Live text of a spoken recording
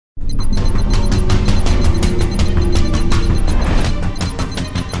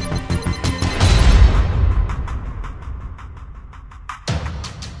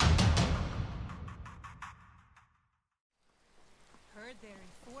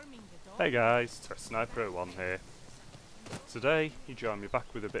Hey guys, Test Sniper 01 here. Today, you join me back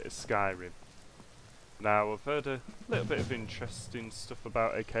with a bit of Skyrim. Now, I've heard a little bit of interesting stuff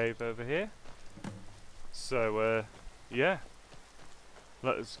about a cave over here. So, yeah,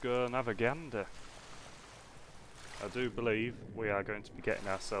 let us go and have a gander. I do believe we are going to be getting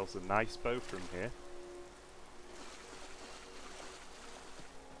ourselves a nice bow from here.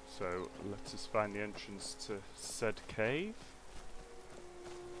 So, let us find the entrance to said cave.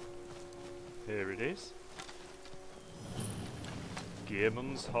 Here it is.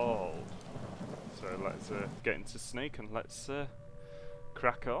 Geirmunds Hall. So let's get into Snake and let's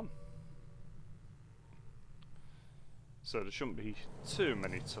crack on. So there shouldn't be too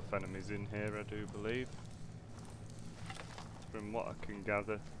many tough enemies in here, I do believe. From what I can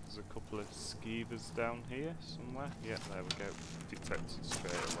gather, there's a couple of skeevers down here somewhere. Yeah, there we go. Detected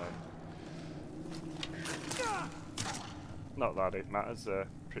straight away. Not that it matters, they're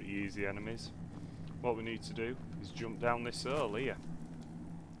pretty easy enemies. What we need to do is jump down this hole here.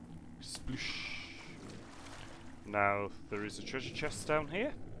 Sploosh. Now, there is a treasure chest down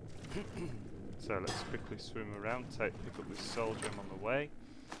here. So let's quickly swim around, pick up this soul gem on the way.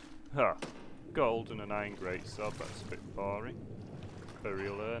 Ha! Gold and an iron greatsword, that's a bit boring. But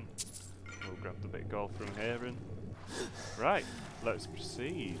we'll learn. We'll grab the bit of gold from here and... Right, let's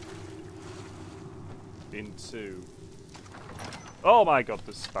proceed. Into... Oh my god,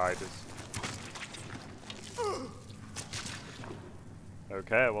 there's spiders.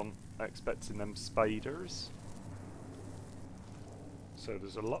 Okay, I wasn't expecting them spiders. So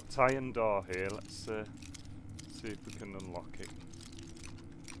there's a locked iron door here. Let's see if we can unlock it.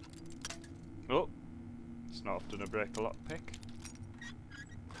 Oh, it's not often I break a lockpick.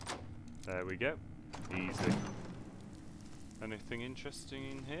 There we go. Easy. Anything interesting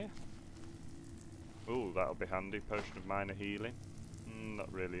in here? Oh, that'll be handy. Potion of minor healing.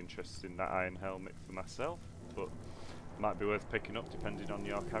 Not really interested in that iron helmet for myself, but might be worth picking up depending on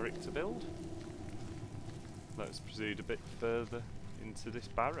your character build. Let's proceed a bit further into this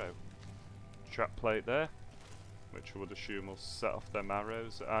barrow. Trap plate there, which I would assume will set off them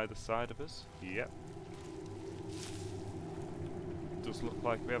arrows at either side of us. Yep. Does look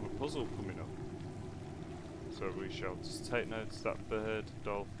like we have a puzzle coming up. So we shall just take notes of that bird,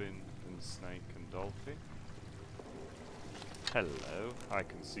 dolphin, and snake and dolphin. Hello, I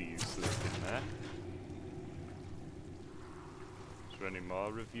can see you sleeping there. Is there any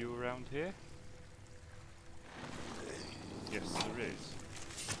more of you around here? Yes, there is.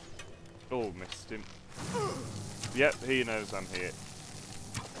 Oh, missed him. Yep, he knows I'm here.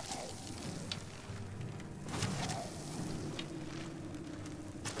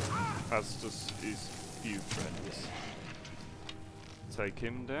 As does his few friends. Take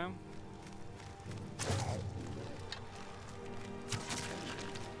him down.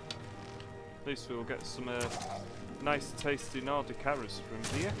 At least we'll get some nice tasty Nordic arrows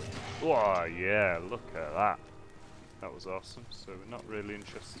from here. Oh yeah, look at that. That was awesome. So we're not really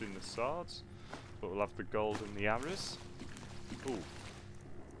interested in the swords, but we'll have the gold and the arrows. Ooh.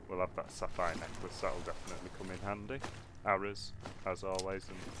 We'll have that sapphire necklace, that'll definitely come in handy. Arrows, as always,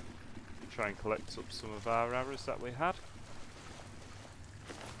 and try and collect up some of our arrows that we had.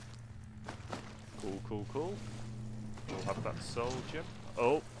 Cool, cool, cool. We'll have that soul gem.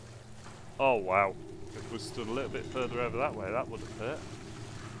 Oh! Oh wow, if we stood a little bit further over that way, that would have hurt.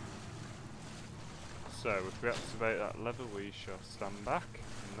 So, if we activate that lever, we shall stand back.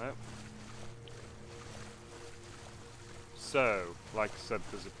 No. So, like I said,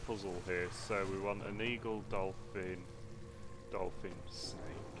 there's a puzzle here. So, we want an eagle, dolphin, dolphin,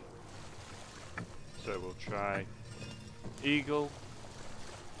 snake. So, we'll try eagle,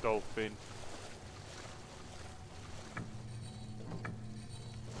 dolphin,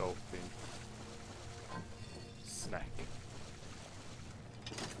 dolphin, snake.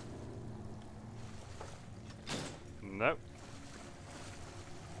 No.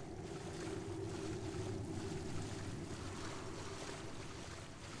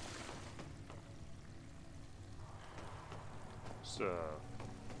 So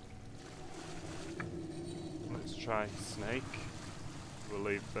let's try snake. We'll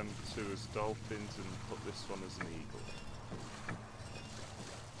leave them two as dolphins and put this one as an eagle.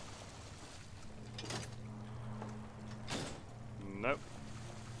 Nope.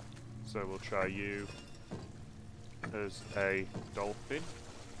 So we'll try you as a dolphin.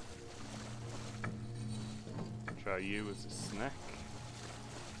 Try you as a snake.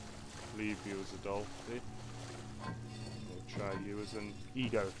 Leave you as a dolphin. We'll try you as an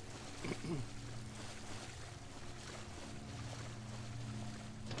eagle.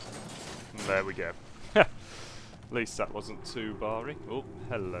 There we go. At least that wasn't too boring. Oh,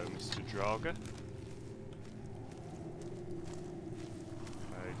 hello, Mr. Draga.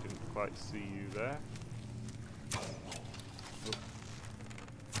 I didn't quite see you there.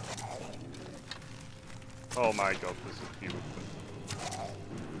 Oh my god, there's a few of them.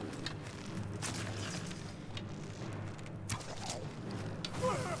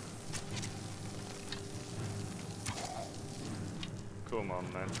 Come on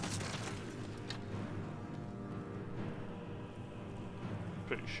then.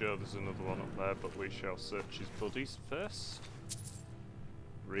 Pretty sure there's another one up there, but we shall search his buddies first.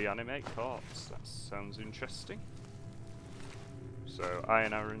 Reanimate corpse, that sounds interesting. So,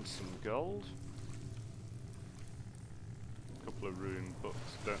 iron arrow and some gold. A couple of rune books,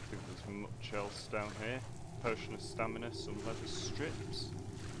 don't think there's much else down here. Potion of stamina, some leather strips.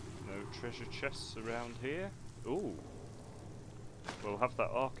 No treasure chests around here. Ooh. We'll have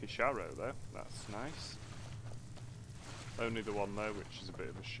that orcish arrow though, that's nice. Only the one though, which is a bit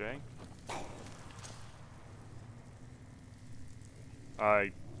of a shame.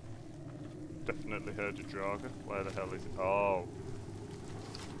 I definitely heard a Draga. Where the hell is it? Oh.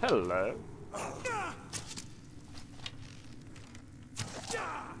 Hello.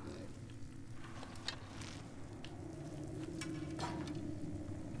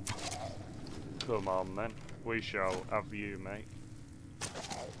 Come on then. We shall have you, mate.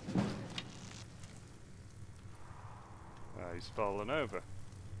 He's fallen over.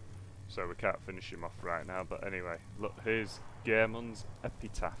 So we can't finish him off right now, but anyway. Look, here's Geirmunds'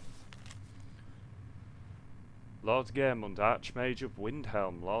 epitaph. Lord Geirmund, Archmage of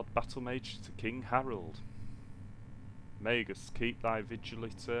Windhelm, Lord Battlemage to King Harold. Magus, keep thy vigil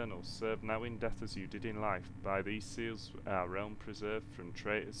eternal, serve now in death as you did in life. By these seals our realm preserved from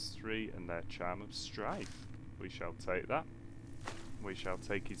traitors three and their charm of strife. We shall take that. We shall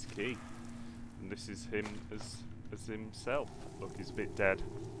take his key. And this is him as himself. Look, he's a bit dead.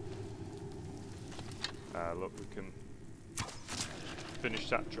 Look, we can finish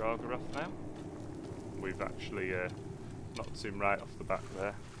that Draga off now. We've actually knocked him right off the back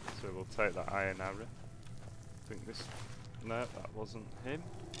there. So we'll take that iron arrow. I think this... No, that wasn't him.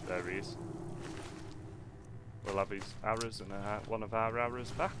 There he is. We'll have his arrows and one of our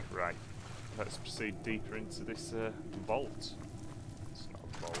arrows back. Right. Let's proceed deeper into this vault. It's not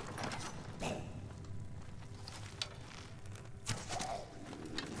a vault.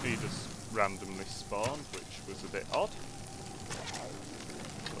 He just randomly spawned, which was a bit odd.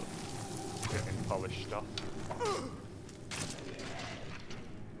 But getting polished off.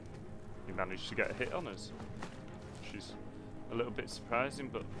 He managed to get a hit on us, which is a little bit surprising,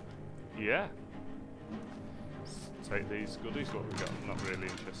 but yeah. Let's take these goodies. What we got? I'm not really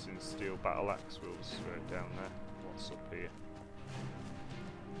interested in steel battle axe. We'll just throw it down there. What's up here?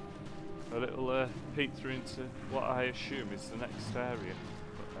 A little peek through into what I assume is the next area.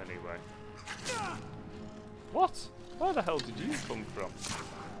 But anyway. What? Where the hell did you come from?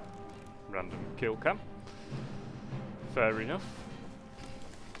 Random kill cam. Fair enough.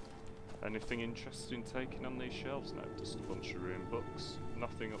 Anything interesting taken on these shelves? No, just a bunch of rune books.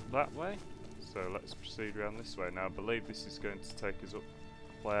 Nothing up that way. So let's proceed around this way. Now I believe this is going to take us up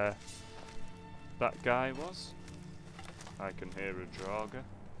where that guy was. I can hear a Draga.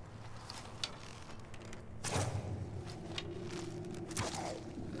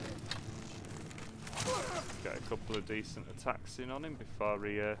 Get a couple of decent attacks in on him before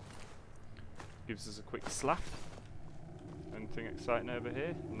he gives us a quick slap. Anything exciting over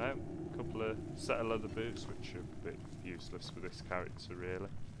here? No. A couple of set of leather boots, which are a bit useless for this character, really.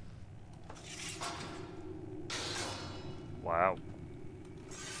 Wow.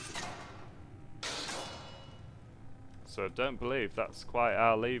 So I don't believe that's quite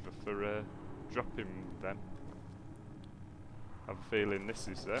our lever for dropping them. I have a feeling this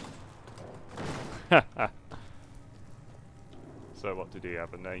is there. So what did he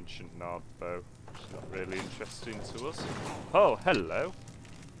have? An ancient Nord bow. Which is not really interesting to us. Oh, hello.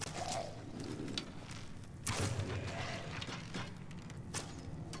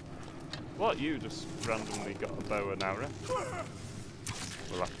 What, you just randomly got a bow and arrow?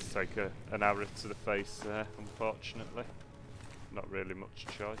 We'll have to take an arrow to the face there, unfortunately. Not really much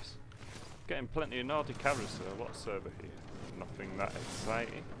choice. Getting plenty of Nordic arrows though. What's over here? Nothing that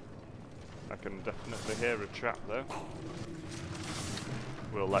exciting. I can definitely hear a trap though.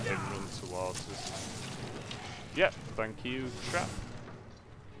 We'll let him run towards us. Yep, thank you, trap.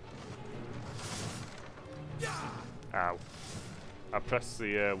 Ow. I pressed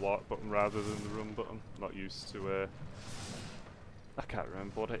the walk button rather than the run button. Not used to I can't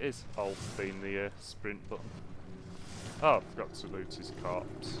remember what it is. Alt being the sprint button. Oh, I forgot to loot his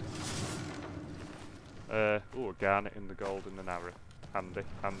corpse. Oh, a garnet in the gold and an arrow. Handy,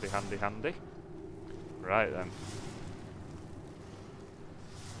 handy, handy, handy. Right then.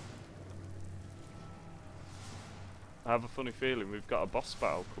 I have a funny feeling we've got a boss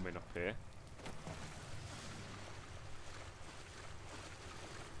battle coming up here.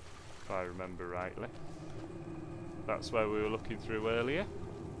 If I remember rightly. That's where we were looking through earlier.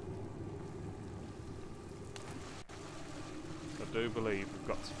 I do believe we've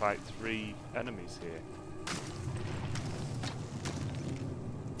got to fight 3 enemies here.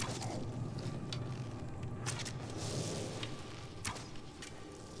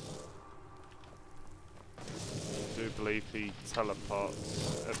 I do believe he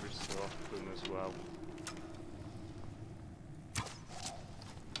teleports every so often as well.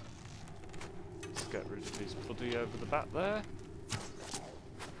 Let's get rid of his putty over the back there.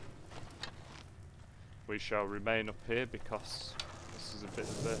 We shall remain up here because this is a bit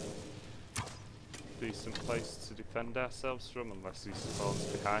of a decent place to defend ourselves from unless he spawns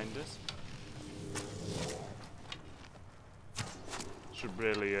behind us. Should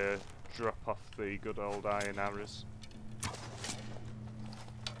really drop off the good old iron arrows.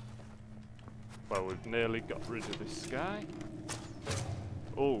 Well, we've nearly got rid of this guy.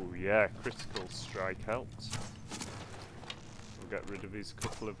 Oh yeah, critical strike helped. We'll get rid of his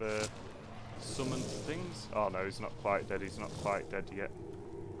couple of summoned things. Oh no, he's not quite dead, he's not quite dead yet.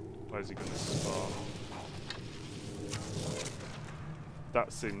 Where's he gonna spawn?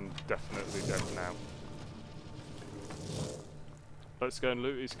 That's indefinitely dead now. Let's go and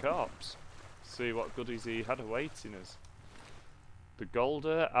loot his corpse. See what goodies he had awaiting us. The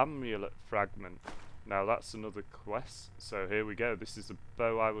Golder Amulet Fragment. Now that's another quest. So here we go. This is the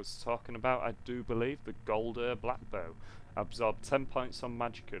bow I was talking about, I do believe. The Golder Black Bow. Absorb 10 points on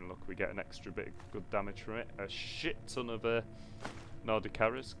Magicka, and look, we get an extra bit of good damage from it. A shit ton of Nordic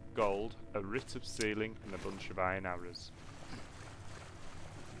arrows, gold, a writ of sealing, and a bunch of iron arrows.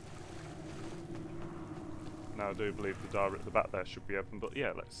 Now I do believe the door at the back there should be open, but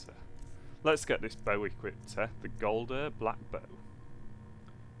yeah, let's get this bow equipped. The Golder Black Bow.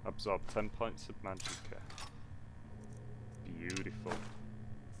 Absorb 10 points of Magicka. Beautiful.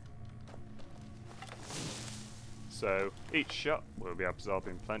 So each shot will be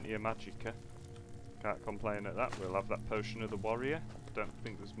absorbing plenty of Magicka. Can't complain at that. We'll have that potion of the warrior. Don't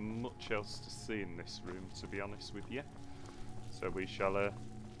think there's much else to see in this room, to be honest with you. So we shall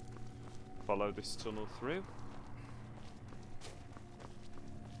follow this tunnel through.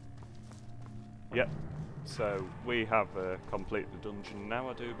 Yep. So we have completed the dungeon now,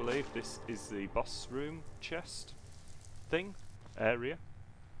 I do believe. This is the boss room chest thing area.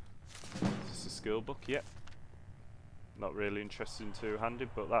 Is this a skill book? Yep. Not really interested in two-handed,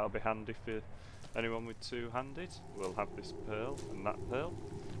 but that'll be handy for anyone with two-handed. We'll have this pearl and that pearl.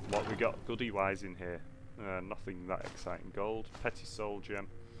 What we got goodie-wise in here? Nothing that exciting. Gold, petty soul gem.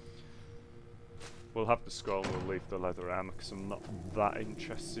 We'll have the scroll and we'll leave the leather armour because I'm not that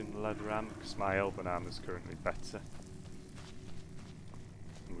interested in the leather armour because my elven armour is currently better.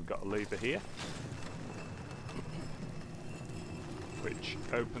 And we've got a lever here, which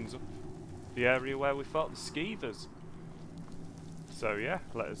opens up the area where we fought the skeevers. So yeah,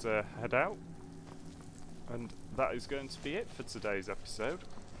 let us head out, and that is going to be it for today's episode.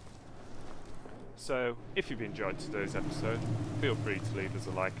 So if you've enjoyed today's episode, feel free to leave us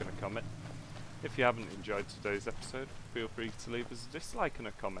a like and a comment. If you haven't enjoyed today's episode, feel free to leave us a dislike and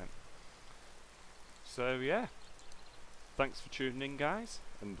a comment. So yeah, thanks for tuning in guys,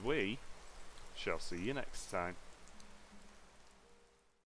 and we shall see you next time.